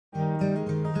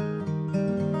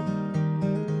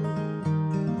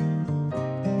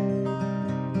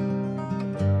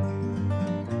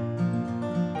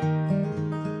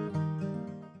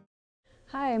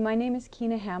my name is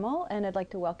Kyna Hamill, and I'd like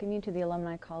to welcome you to the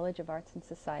Alumni College of Arts and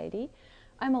Society.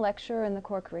 I'm a lecturer in the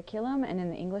core curriculum and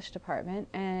in the English department,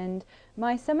 and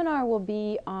my seminar will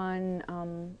be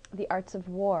on the arts of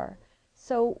war.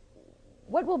 So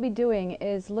what we'll be doing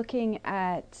is looking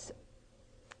at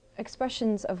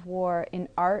expressions of war in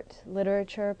art,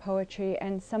 literature, poetry,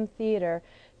 and some theater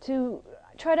to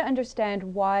try to understand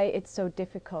why it's so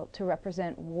difficult to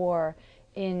represent war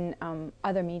in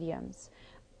other mediums.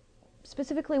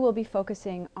 Specifically, we'll be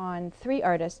focusing on three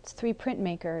artists, three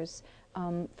printmakers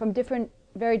from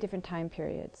very different time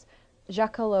periods.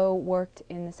 Jacques Callot worked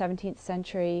in the 17th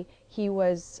century. He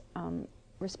was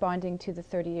responding to the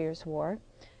 30 Years' War.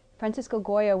 Francisco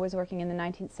Goya was working in the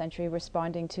 19th century,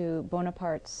 responding to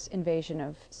Bonaparte's invasion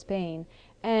of Spain.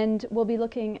 And we'll be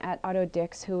looking at Otto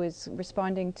Dix, who is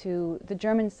responding to the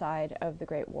German side of the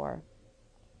Great War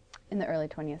in the early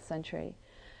 20th century.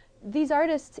 These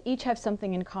artists each have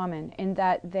something in common in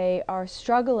that they are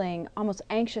struggling almost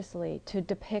anxiously to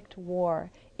depict war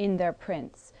in their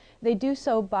prints. They do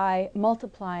so by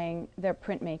multiplying their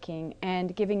printmaking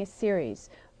and giving a series.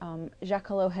 Jacques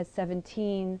Callot has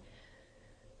 17,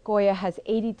 Goya has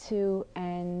 82,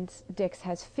 and Dix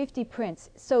has 50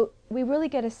 prints. So we really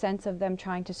get a sense of them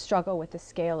trying to struggle with the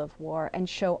scale of war and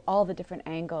show all the different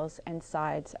angles and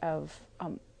sides of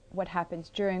what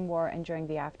happens during war and during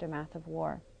the aftermath of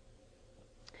war.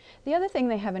 The other thing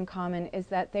they have in common is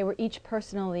that they were each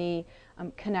personally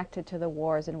connected to the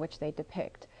wars in which they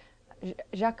depict.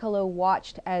 Jacques Callot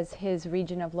watched as his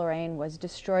region of Lorraine was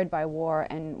destroyed by war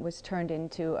and was turned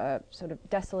into a sort of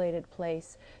desolated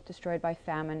place, destroyed by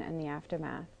famine and the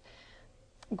aftermath.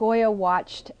 Goya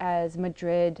watched as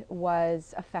Madrid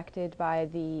was affected by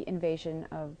the invasion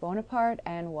of Bonaparte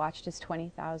and watched as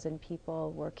 20,000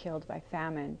 people were killed by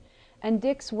famine. And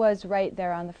Dix was right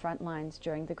there on the front lines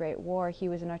during the Great War. He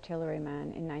was an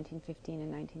artilleryman in 1915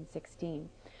 and 1916.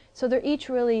 So they're each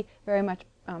really very much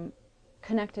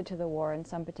connected to the war in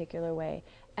some particular way.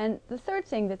 And the third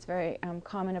thing that's very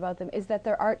common about them is that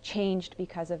their art changed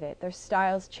because of it. Their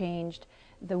styles changed.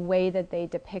 The way that they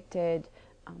depicted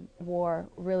war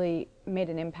really made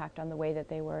an impact on the way that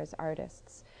they were as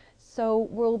artists. So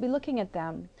we'll be looking at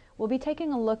them. We'll be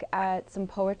taking a look at some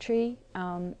poetry,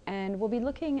 and we'll be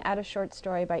looking at a short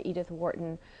story by Edith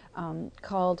Wharton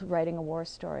called Writing a War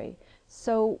Story.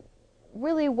 So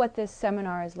really what this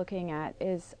seminar is looking at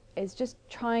is just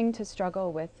trying to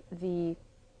struggle with the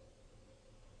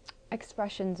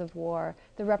expressions of war,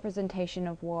 the representation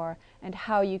of war, and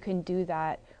how you can do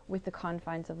that with the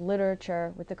confines of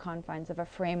literature, with the confines of a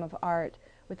frame of art,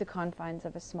 with the confines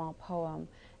of a small poem.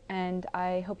 And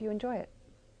I hope you enjoy it.